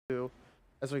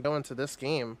as we go into this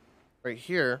game right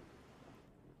here.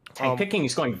 Tank picking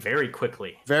is going very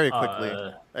quickly. Very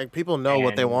quickly. Like people know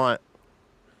what they want.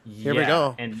 Here we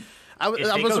go. And I if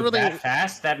was they go really that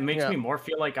fast, that makes me more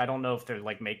feel like I don't know if they're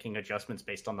like making adjustments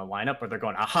based on the lineup, or they're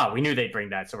going, aha, we knew they'd bring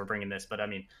that, so we're bringing this. But I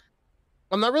mean,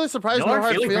 I'm not really surprised. No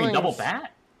hard feelings bringing double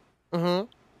bat.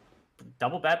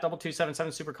 Double bat, double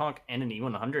 277 super conk, and an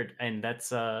E100, and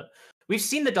that's we've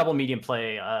seen the double medium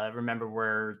play. Remember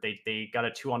where they got a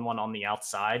 2-on-1 on the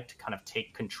outside to kind of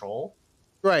take control,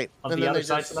 right, of the other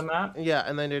sides of the map. Yeah,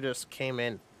 and then they just came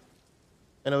in,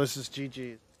 and it was just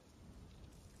GG.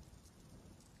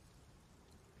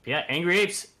 Yeah, Angry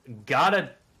Apes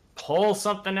gotta pull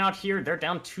something out here. They're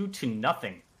down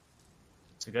 2-0.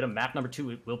 So go to map number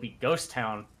 2. It will be Ghost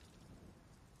Town.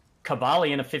 Kabali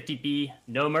in a 50B,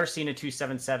 No Mercy in a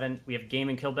 277. We have Game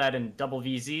and Killbad and double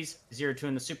VZs, 0-2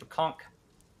 in the Super Conk,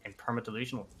 and Perma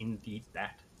Delusional in the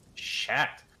Bat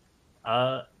Chat.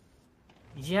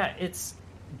 Yeah,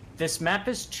 this map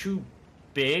is too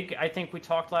big. I think we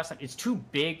talked last time. It's too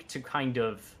big to kind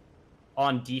of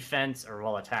on defense or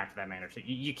attack for that matter. So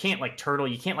you can't like turtle.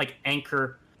 You can't like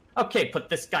anchor. Okay, put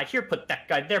this guy here, put that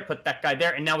guy there, put that guy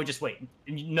there, and now we just wait.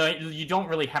 No, you don't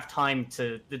really have time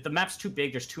to. The map's too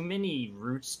big. There's too many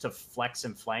routes to flex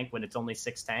and flank when it's only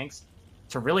 6 tanks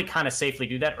to really kind of safely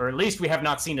do that. Or at least we have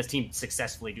not seen this team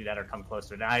successfully do that or come close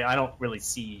to it. I don't really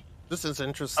see. This is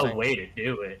interesting. A way to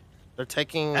do it. They're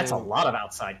taking. That's a lot of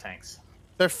outside tanks.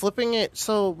 They're flipping it.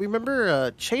 So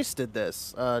remember, Chase did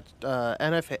this.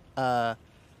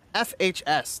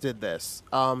 FHS did this.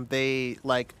 They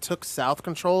like took south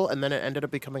control, and then it ended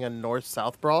up becoming a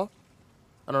north-south brawl.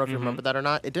 I don't know if you remember that or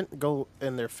not. It didn't go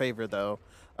in their favor though.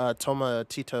 Toma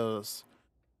Tito's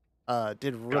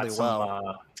did really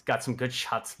well. Got some good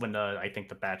shots when I think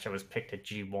the batch was picked at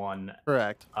G1.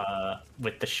 Correct.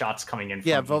 With the shots coming in.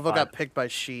 Yeah, from Vovo got picked by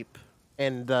Sheep,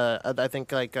 and I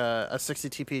think like a 60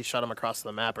 TP shot him across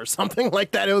the map or something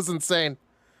like that. It was insane.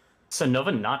 So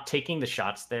Nova not taking the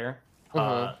shots there.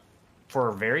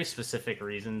 For very specific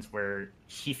reasons, where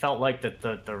he felt like that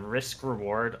the risk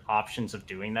reward options of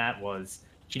doing that was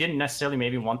he didn't necessarily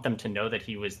maybe want them to know that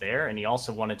he was there, and he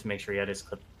also wanted to make sure he had his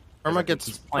clip. Perma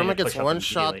gets one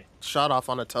shot off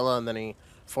on Attila, and then he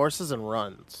forces and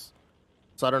runs.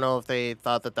 So I don't know if they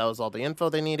thought that was all the info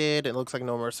they needed. It looks like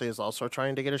No Mercy is also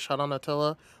trying to get a shot on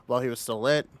Attila while he was still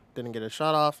lit. Didn't get a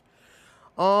shot off.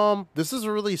 This is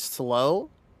really slow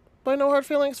by No Hard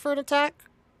Feelings for an attack.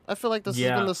 I feel like this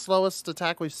has been the slowest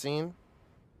attack we've seen.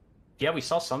 Yeah, we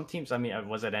saw some teams. I mean,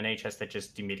 was it NHS that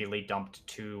just immediately dumped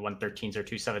 2 113s or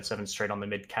 277s straight on the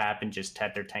mid cap and just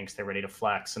had their tanks there ready to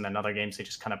flex? And then other games, they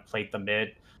just kind of played the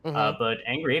mid. But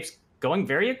Angry Apes going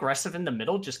very aggressive in the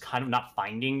middle, just kind of not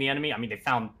finding the enemy. I mean, they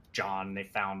found John, they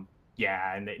found,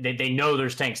 and they know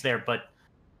there's tanks there, but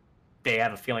they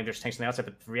have a feeling there's tanks on the outside.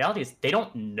 But the reality is they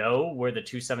don't know where the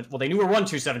 27... Well, they knew where one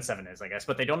 277 is, I guess,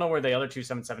 but they don't know where the other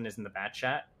 277 is in the bat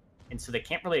chat. And so they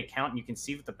can't really account, and you can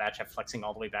see with the bat chat flexing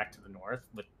all the way back to the north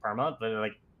with Perma, but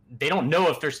like they don't know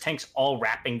if there's tanks all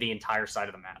wrapping the entire side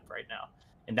of the map right now.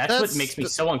 And that's what makes me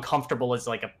so uncomfortable as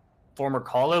like a former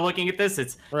caller looking at this.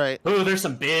 It's oh, there's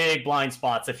some big blind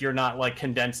spots if you're not like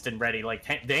condensed and ready. Like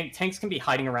tanks can be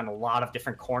hiding around a lot of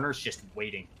different corners just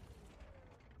waiting.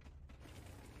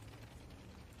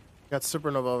 Got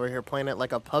Supernova over here playing it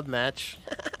like a pub match.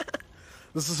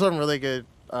 This is some really good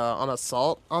on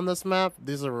assault on this map.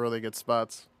 These are really good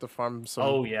spots to farm some.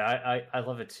 Oh yeah, I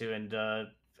love it too. And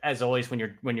as always, when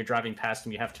you're driving past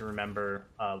them, you have to remember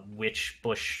which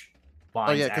bush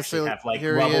lines actually have like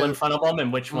rubble in front of them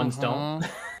and which ones don't.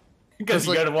 Because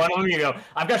you go to one of them, you go,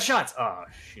 I've got shots. Oh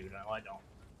shoot, no, I don't.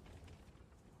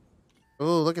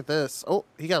 Oh, look at this. Oh,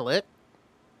 he got lit.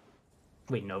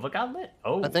 Wait, Nova got lit?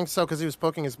 Oh. I think so, because he was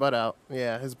poking his butt out.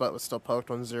 Yeah, his butt was still poked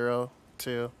 1-0,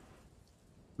 2.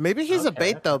 Maybe he's a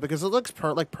bait, though, because it looks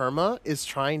like Perma is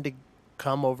trying to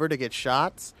come over to get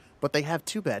shots, but they have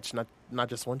 2 bets, not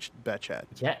just one bet chat.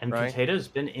 Yeah, and Potato's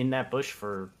been in that bush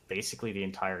for basically the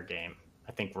entire game.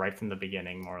 I think right from the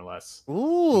beginning, more or less.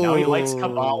 Ooh. Now he likes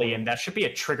Kabali, and that should be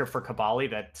a trigger for Kabali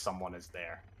that someone is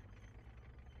there.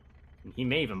 He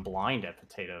may even blind at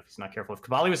Potato if he's not careful. If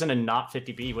Kabali was in a not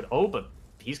 50B, he would... Oh, but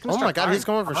he's going to start God, he's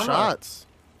going for shots.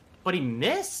 But he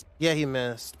missed. Yeah, he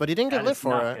missed. But he didn't get lit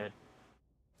for it. Good.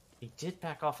 He did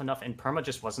back off enough, and Perma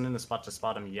just wasn't in the spot to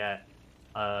spot him yet.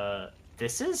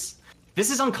 This is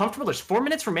uncomfortable. There's 4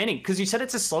 minutes remaining, because you said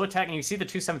it's a slow attack, and you see the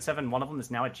 277, one of them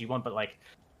is now at G1, but, like,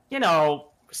 you know...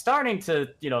 starting to,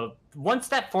 once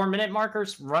that 4-minute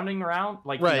marker's running around,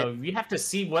 like, you have to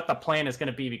see what the plan is going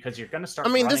to be because you're going to start.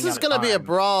 This is going to be a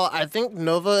brawl. I think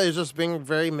Nova is just being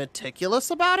very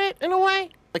meticulous about it in a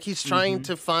way. Like he's trying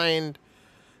to find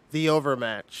the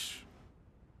overmatch.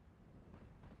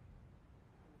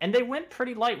 And they went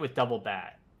pretty light with double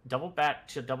bat. Double bat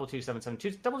to double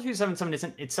 277. Double 277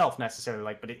 isn't itself necessarily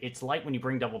light, but it's light when you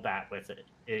bring double bat with it.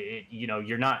 You know,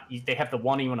 you're not. They have the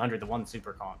 1E100, the 1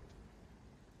 Super Con.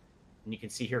 And you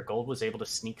can see here, Gold was able to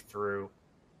sneak through.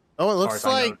 Oh, it looks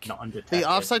like the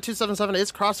offside 277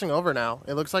 is crossing over now.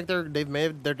 It looks like they've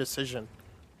made their decision.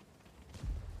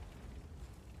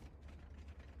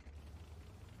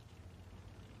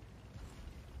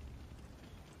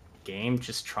 Game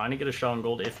just trying to get a shot on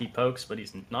Gold if he pokes, but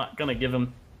he's not gonna give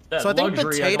him that so I think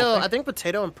luxury, I think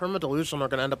Potato and Perma Delusion are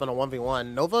gonna end up in a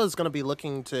 1v1. Nova is gonna be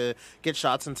looking to get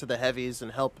shots into the heavies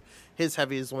and help his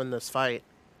heavies win this fight.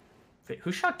 Wait,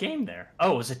 who shot Game there?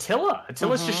 Oh, it was Attila.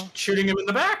 Attila's just shooting him in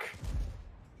the back.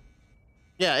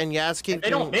 Yeah, and Yaz keep they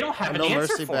don't have an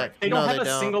answer for it. They don't have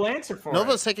a single answer for it.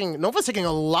 Nova's taking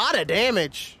a lot of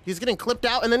damage. He's getting clipped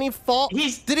out, and then did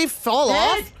he fall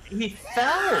off? He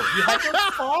fell. He hasn't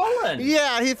fallen.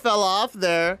 Yeah, he fell off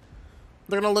there.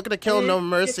 They're gonna look at a kill No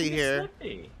Mercy here.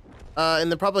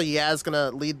 And then probably Yaz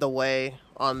gonna lead the way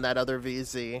on that other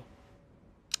VZ.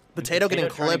 Potato getting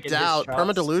clipped out.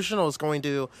 Perma Delusional is going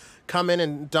to come in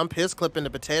and dump his clip into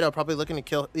Potato, probably looking to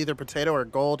kill either Potato or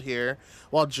Gold here,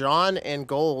 while John and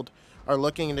Gold are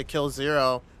looking to kill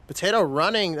Zero. Potato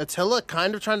running, Attila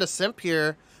kind of trying to simp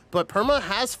here, but Perma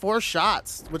has 4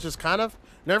 shots, which is kind of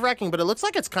nerve-wracking, but it looks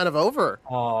like it's kind of over.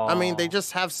 Aww. I mean, they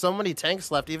just have so many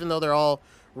tanks left, even though they're all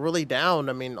really down.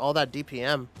 I mean, all that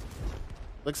DPM.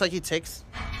 Looks like he takes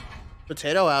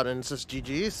Potato out, and it's just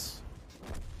GG's.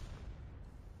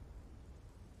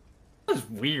 That was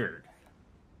weird.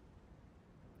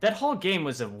 That whole game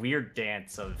was a weird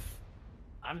dance of...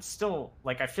 I'm still...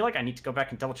 Like, I feel like I need to go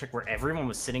back and double-check where everyone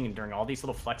was sitting and during all these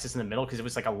little flexes in the middle, because it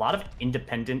was, like, a lot of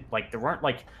independent... Like, there weren't,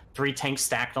 like, 3 tanks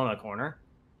stacked on a corner.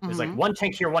 It was, like, 1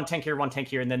 tank here, 1 tank here, 1 tank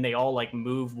here, and then they all, like,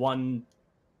 move one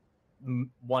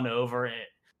over.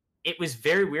 It was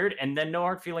very weird, and then No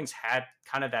Hard Feelings had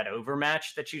kind of that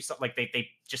overmatch that you saw. Like, they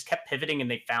just kept pivoting, and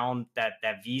they found that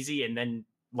VZ, and then...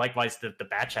 Likewise, the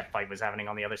Batchat fight was happening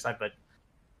on the other side, but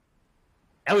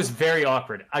that was very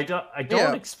awkward. I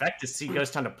don't expect to see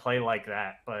Ghost Town to play like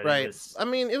that, but right. I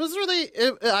mean, it was really.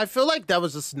 I feel like that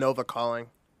was just Nova calling.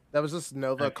 That was just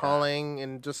Nova calling,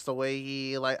 and just the way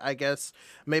he I guess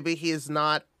maybe he is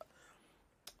not.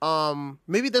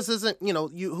 Maybe this isn't. You know,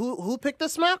 who picked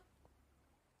this map?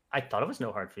 I thought it was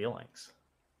No Hard Feelings.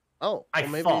 Oh,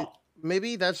 well,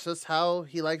 maybe that's just how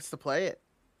he likes to play it.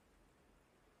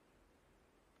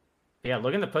 Yeah,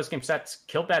 look in the post-game stats.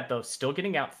 Killbad, though, still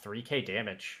getting out 3k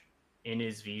damage in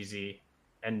his VZ.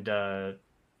 And,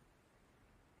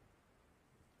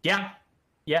 yeah,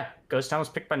 Ghost Town was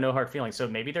picked by No Hard Feelings, so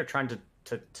maybe they're trying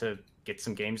to get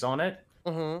some games on it.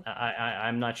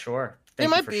 I'm not sure.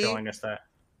 Thank you for showing us that.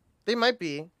 They might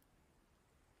be.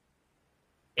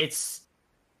 It's...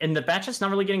 And the batch is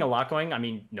not really getting a lot going. I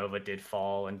mean, Nova did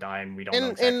fall and die, and we don't know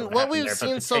exactly what we've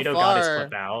seen so far.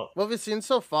 What we've seen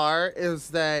so far is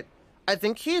that I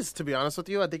think to be honest with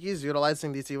you, I think he's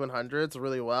utilizing these E100s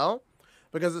really well,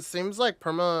 because it seems like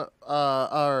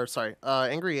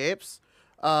Angry Apes,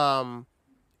 they're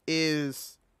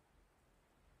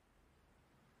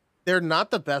not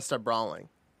the best at brawling,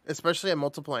 especially at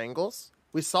multiple angles.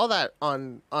 We saw that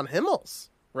on Himmels,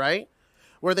 right?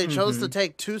 Where they chose to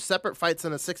take 2 separate fights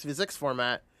in a 6v6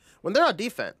 format when they're on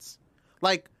defense.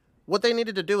 Like, what they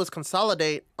needed to do was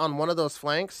consolidate on one of those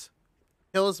flanks,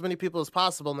 kill as many people as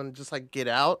possible, and then just, like, get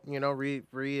out, you know,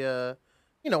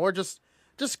 or just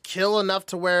kill enough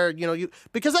to where, you know,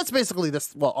 because that's basically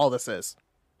all this is.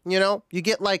 You know, you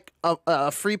get, like,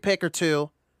 a free pick or 2,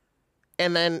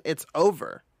 and then it's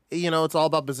over. You know, it's all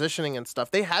about positioning and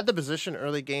stuff. They had the position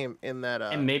early game in that.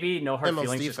 And maybe No Hard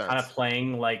Feelings just kind of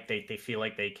playing like they feel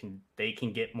like they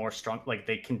can get more strong. Like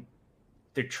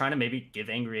they're trying to maybe give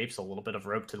Angry Apes a little bit of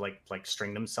rope to like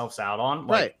string themselves out on,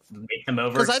 like make them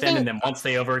overextend, and then once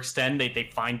they overextend, they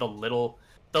find the little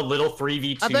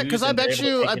 3v2s.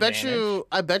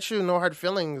 I bet you No Hard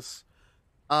Feelings.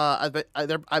 I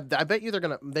bet you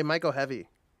they might go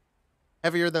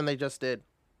heavier than they just did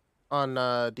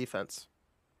on defense.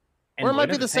 And or it might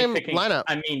be the same lineup.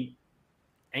 I mean,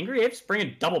 Angry Apes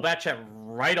bringing double Batchat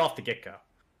right off the get-go.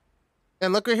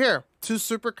 And look right here. 2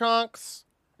 Super Conks,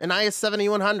 an IS-7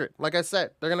 E100. Like I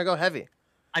said, they're going to go heavy.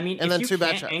 I mean, and if you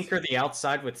can't anchor the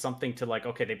outside with something to, like,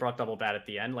 okay, they brought double bat at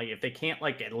the end. Like, if they can't,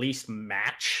 like, at least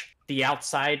match the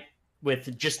outside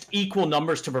with just equal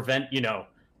numbers to prevent, you know,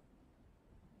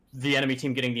 the enemy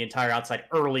team getting the entire outside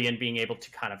early and being able to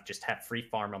kind of just have free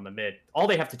farm on the mid. All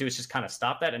they have to do is just kind of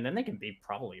stop that, and then they can be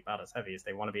probably about as heavy as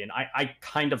they want to be. And I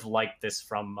kind of like this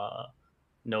from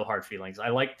No Hard Feelings. I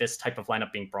like this type of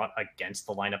lineup being brought against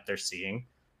the lineup they're seeing.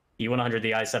 E100,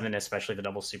 the i7, especially the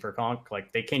double super conk,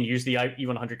 like they can use the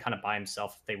E100 kind of by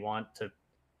himself if they want to.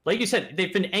 Like you said,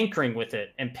 they've been anchoring with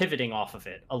it and pivoting off of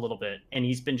it a little bit, and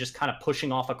he's been just kind of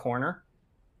pushing off a corner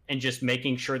and just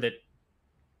making sure that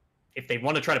if they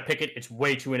want to try to pick it, it's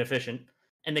way too inefficient,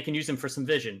 and they can use them for some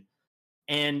vision.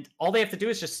 And all they have to do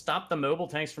is just stop the mobile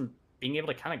tanks from being able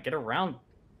to kind of get around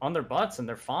on their butts, and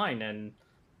they're fine. And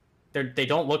they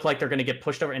don't look like they're going to get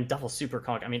pushed over. And double super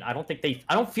conk, I mean, I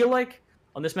don't feel like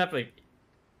on this map, like,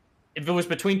 if it was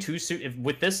between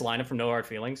with this lineup from No Hard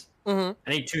Feelings, I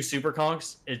think 2 super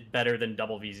conks is better than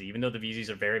double VZ, even though the VZs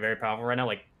are very, very powerful right now.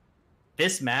 Like,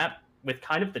 this map, with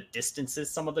kind of the distances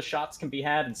some of the shots can be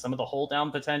had and some of the hold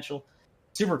down potential,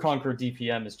 Super Conqueror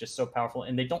DPM is just so powerful,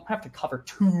 and they don't have to cover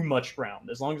too much ground.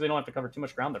 As long as they don't have to cover too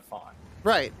much ground, they're fine.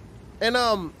 Right. And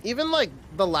even like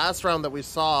the last round that we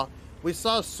saw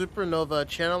Supernova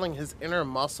channeling his inner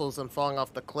muscles and falling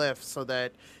off the cliff so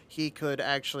that he could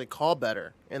actually call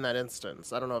better in that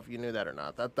instance. I don't know if you knew that or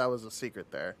not. That was a secret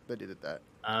there that he did that.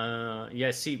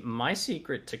 Yeah, see, my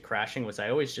secret to crashing was I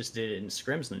always just did it in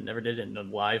scrims and never did it in a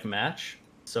live match.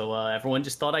 So everyone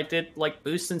just thought I did like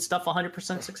boosts and stuff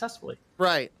 100% successfully.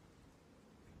 Right.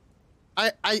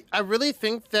 I really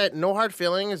think that No Hard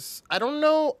Feelings. I don't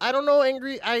know.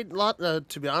 Angry.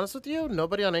 To be honest with you,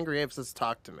 nobody on Angry Apes has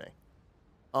talked to me.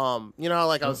 You know how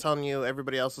like I was telling you,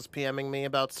 everybody else was PMing me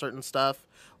about certain stuff.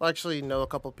 Well, actually, know a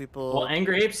couple people. Well,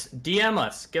 Angry Apes, DM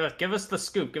us. Give us the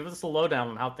scoop. Give us the lowdown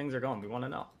on how things are going. We want to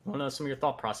know. We want to know some of your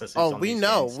thought processes. Oh, we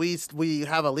know. Games. We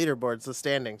have a leaderboard, the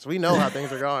standings. We know how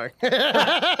things are going. We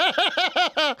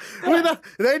know,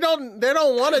 they don't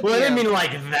want to. Well, I didn't mean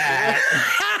like that.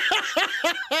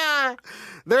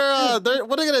 They're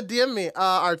what are they gonna DM me?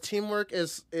 Our teamwork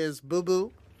is boo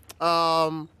boo.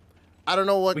 I don't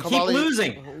know what we keep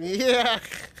losing. Yeah,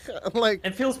 like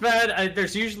it feels bad.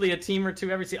 There's usually a team or two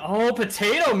every season. Oh,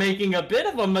 Potato making a bit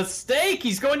of a mistake.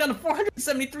 He's going down to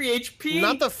 473 HP.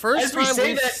 Not the first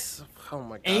time. Oh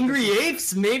my god. Angry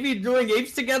Apes maybe doing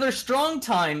Apes Together strong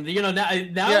time. You know,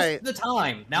 now's the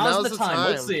time. Now's the time.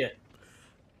 Let's see it.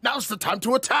 Now's the time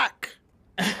to attack.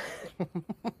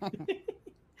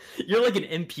 You're like an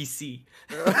NPC.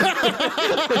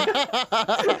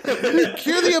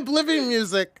 Cue the Oblivion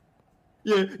music.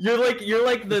 Yeah, you're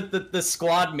like the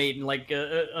squad mate in like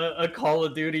a Call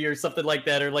of Duty or something like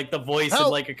that, or like the voice in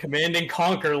like a Command and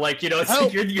Conquer, like, you know, it's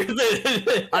like you're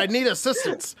the I need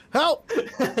assistance. Help!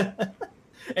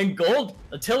 And Gold,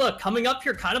 Attila coming up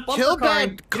here, kind of bumper car,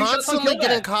 constantly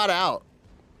getting caught out.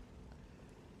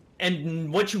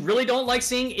 And what you really don't like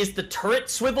seeing is the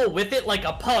turret swivel with it like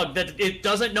a pug that it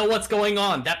doesn't know what's going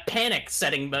on. That panic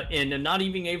setting in and not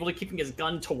even able to keeping his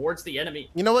gun towards the enemy.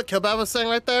 You know what Killbab was saying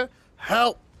right there?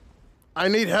 Help! I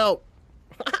need help.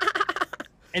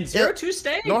 And 0-2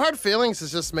 staying. No Hard Feelings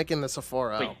is just making this a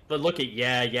 4-0. But look at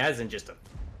Yaz in just a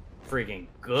freaking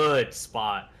good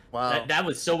spot. Wow. That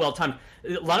was so well timed.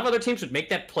 A lot of other teams would make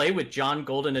that play with John,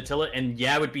 Gold, and Attila, and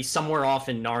would be somewhere off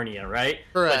in Narnia, right?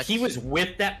 Correct. But he was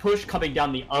with that push coming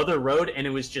down the other road, and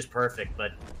it was just perfect.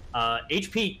 But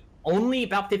HP only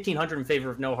about 1,500 in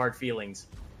favor of No Hard Feelings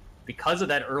because of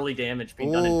that early damage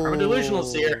being done in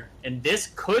Permadelusionals here, and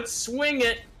this could swing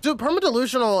it. Dude,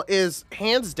 Permadelusional is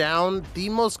hands down the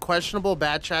most questionable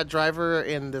bad chat driver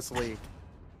in this league.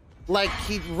 Like,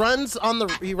 he runs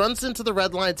into the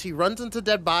red lines, he runs into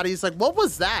dead bodies. Like, what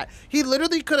was that? He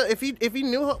literally could have, if he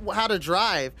knew how to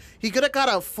drive, he could have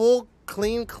got a full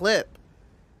clean clip.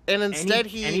 And instead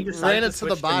he ran into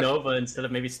the body. Nova instead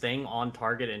of maybe staying on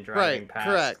target and driving past.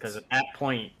 Correct. Because at that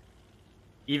point,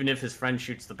 even if his friend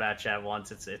shoots the bat chat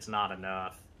once, it's not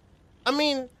enough. I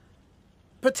mean,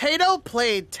 Potato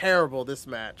played terrible this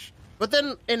match, but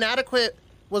then Inadequate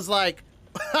was like,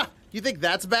 "You think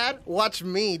that's bad? Watch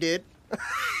me, dude."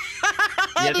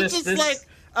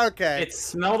 Okay. It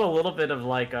smelled a little bit of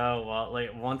like, oh well,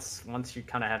 like once you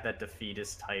kind of have that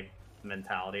defeatist type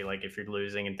mentality, like if you're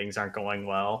losing and things aren't going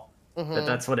well.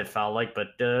 That's what it felt like,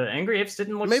 but Angry Apes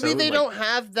didn't look. Maybe they don't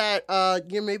have that.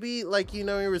 Maybe like you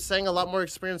were saying, a lot more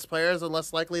experienced players are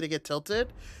less likely to get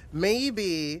tilted.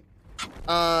 Maybe,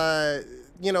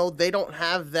 they don't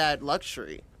have that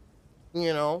luxury.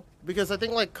 Because I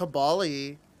think like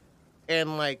Kabali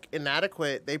and like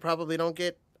Inadequate, they probably don't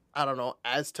get, I don't know,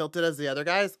 as tilted as the other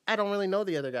guys. I don't really know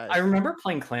the other guys. I remember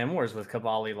playing Clan Wars with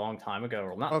Kabali a long time ago,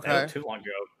 or not too long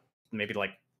ago, maybe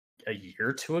like a year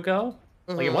or two ago.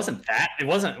 Like it wasn't that. It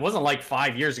wasn't like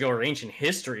 5 years ago or ancient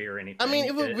history or anything. I mean,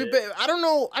 I don't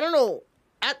know.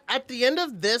 At the end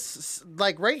of this,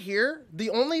 like right here, the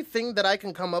only thing that I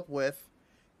can come up with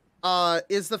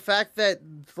is the fact that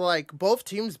like both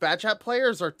teams' batch chat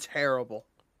players are terrible.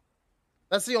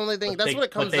 That's the only thing. That's what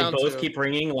it comes down to. But they both keep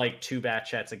bringing like 2 bat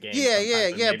chats a game.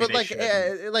 Yeah. But like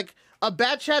a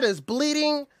bat chat is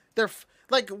bleeding. They're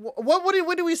like,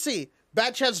 what do we see?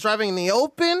 Bat chat's driving in the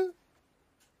open.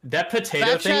 That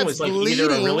Potato thing was like either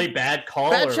a really bad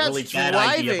call or a really bad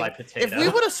idea by Potato. If we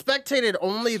would have spectated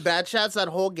only bat chats that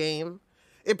whole game,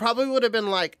 it probably would have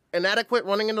been like inadequate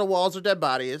running into walls or dead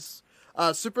bodies,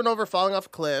 Supernova falling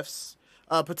off cliffs,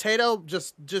 Potato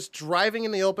just driving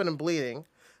in the open and bleeding.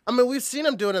 I mean, we've seen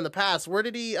him do it in the past. Where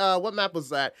did he, what map was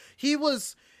that? He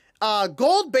was,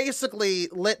 Gold basically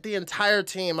lit the entire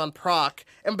team on proc,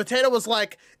 and Potato was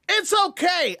like, it's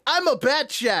okay, I'm a bat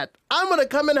chat, I'm gonna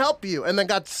come and help you, and then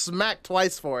got smacked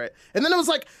twice for it. And then it was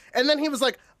like, and then he was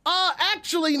like,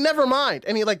 actually, never mind.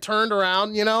 And he like turned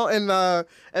around, you know, and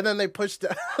then they pushed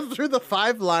through the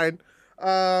 5 line,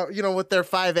 you know, with their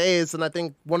 5As, and I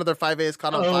think one of their 5As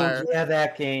caught on fire. Oh, yeah,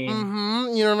 that game.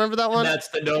 Mm-hmm. You remember that one? And that's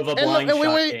the Nova blind shot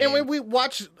game. And when we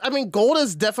watch, I mean, Gold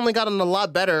has definitely gotten a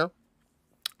lot better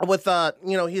with,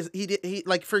 you know, he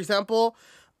like, for example,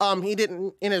 he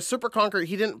didn't, in his Super Conquer,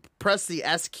 he didn't press the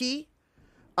S key,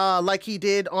 like he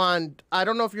did on, I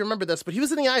don't know if you remember this, but he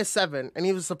was in the IS-7, and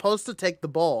he was supposed to take the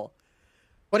bull,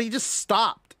 but he just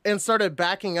stopped and started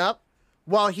backing up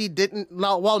while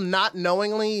not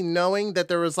knowing that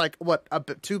there was like,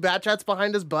 2 bat chats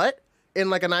behind his butt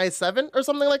in like an IS-7 or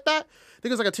something like that. I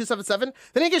think it was like a 277.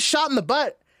 Then he gets shot in the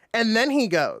butt, and then he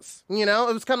goes, you know,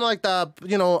 it was kind of like the,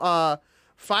 you know,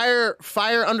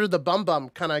 fire under the bum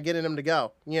kind of getting him to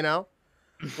go, you know,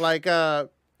 like,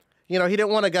 you know, he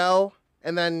didn't want to go.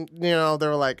 And then, you know, they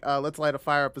were like, let's light a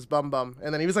fire up his bum.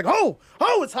 And then he was like, oh,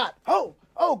 it's hot. Oh,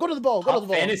 go to the bowl. Go to the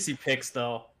bowl. Fantasy picks,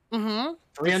 though. Mm-hmm.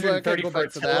 330 for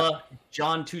Attila,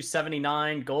 John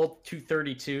 279, Gold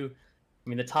 232. I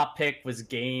mean, the top pick was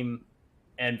Game,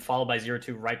 and followed by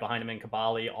 0-2 right behind him in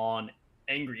Kabali on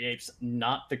Angry Apes.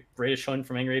 Not the greatest showing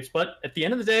from Angry Apes, but at the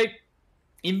end of the day,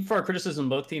 even for our criticism,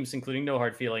 both teams, including No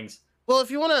Hard Feelings, well,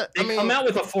 if you want to, they come out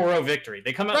with a 4-0 victory.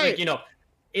 They come out like, you know,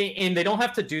 and they don't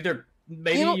have to do their,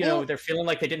 maybe, you know, they're feeling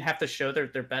like they didn't have to show their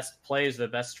best plays, their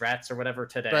best strats or whatever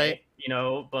today, you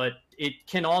know, but it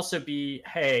can also be,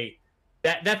 hey,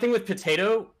 that thing with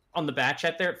Potato on the bat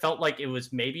chat there, it felt like it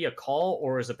was maybe a call,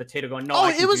 or was a Potato going, no,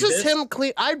 I can it was do just this. Him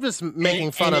clean. I'm just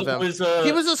making fun of him.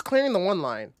 He was just clearing the one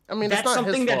line. I mean, that's it's not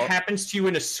something his that fault. happens to you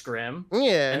in a scrim.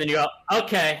 Yeah. And then you go,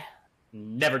 okay,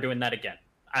 never doing that again.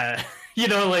 You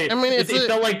know, like, I mean, it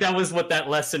felt like that was what that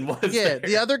lesson was. Yeah, there.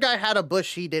 The other guy had a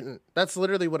bush, he didn't. That's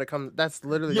literally what it comes. That's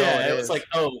literally all it is. It was like,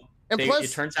 plus,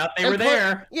 it turns out they were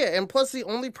there. Yeah, and plus the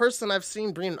only person I've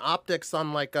seen bring optics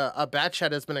on like a bat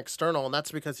chat has been external, and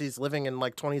that's because he's living in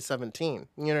like 2017.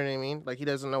 You know what I mean? Like he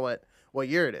doesn't know what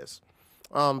year it is.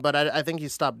 But I think he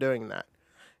stopped doing that.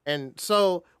 And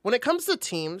so when it comes to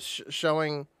teams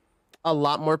showing a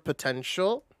lot more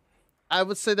potential, I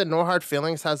would say that No Hard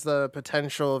Feelings has the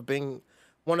potential of being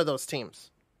one of those teams.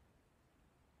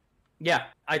 Yeah,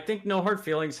 I think No Hard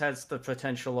Feelings has the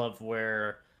potential of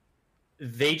where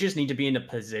they just need to be in a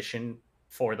position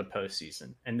for the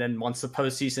postseason. And then once the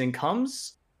postseason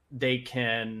comes, they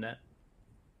can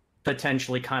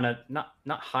potentially kind of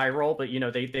not high roll, but, you know,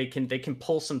 they can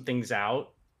pull some things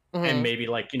out. Mm-hmm. And maybe,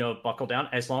 like, you know, buckle down,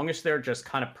 as long as they're just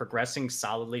kind of progressing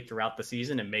solidly throughout the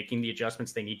season and making the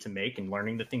adjustments they need to make and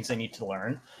learning the things they need to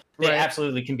learn. They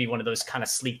absolutely can be one of those kind of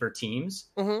sleeper teams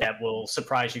that will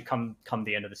surprise you come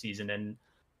the end of the season. And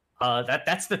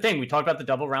that's the thing. We talked about the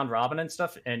double round robin and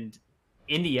stuff. And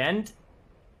in the end,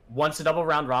 once the double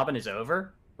round robin is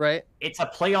over, it's a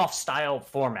playoff style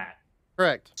format.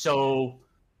 Correct. So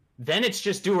then it's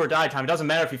just do or die time. It doesn't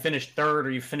matter if you finished 3rd or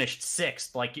you finished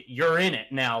 6th. Like, you're in it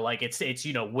now. Like, it's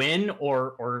you know, win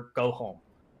or go home.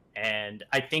 And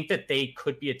I think that they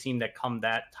could be a team that come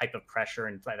that type of pressure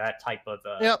and that type of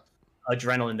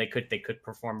adrenaline. They could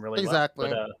perform really well.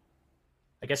 But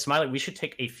I guess, Smiley, we should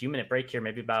take a few-minute break here,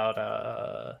 maybe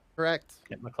about correct.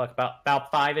 Get my clock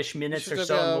about 5-ish minutes or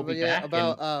so, and we'll be back.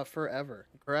 About forever.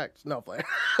 Correct. No, play.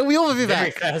 We will be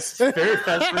back. Very fast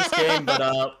first game,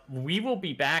 but we will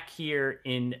be back here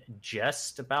in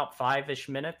just about 5-ish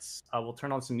minutes. We'll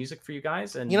turn on some music for you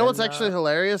guys, and you know what's actually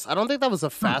hilarious? I don't think that was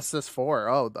the fastest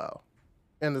 4-0 though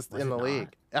in the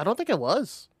league. I don't think it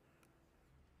was.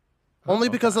 Only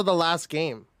because of the last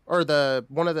game, or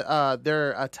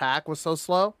their attack was so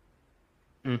slow.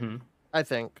 Mm-hmm. I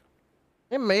think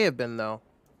it may have been though.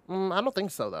 I don't think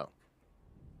so though.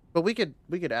 But we could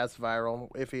ask Viral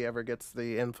if he ever gets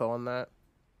the info on that.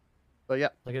 But yeah.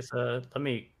 I guess let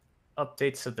me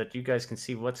update so that you guys can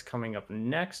see what's coming up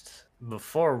next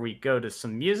before we go to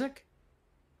some music.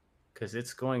 Because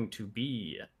it's going to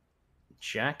be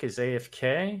Jack is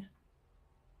AFK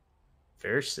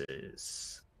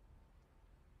versus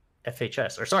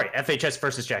FHS. Or sorry, FHS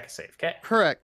versus Jack is AFK. Correct.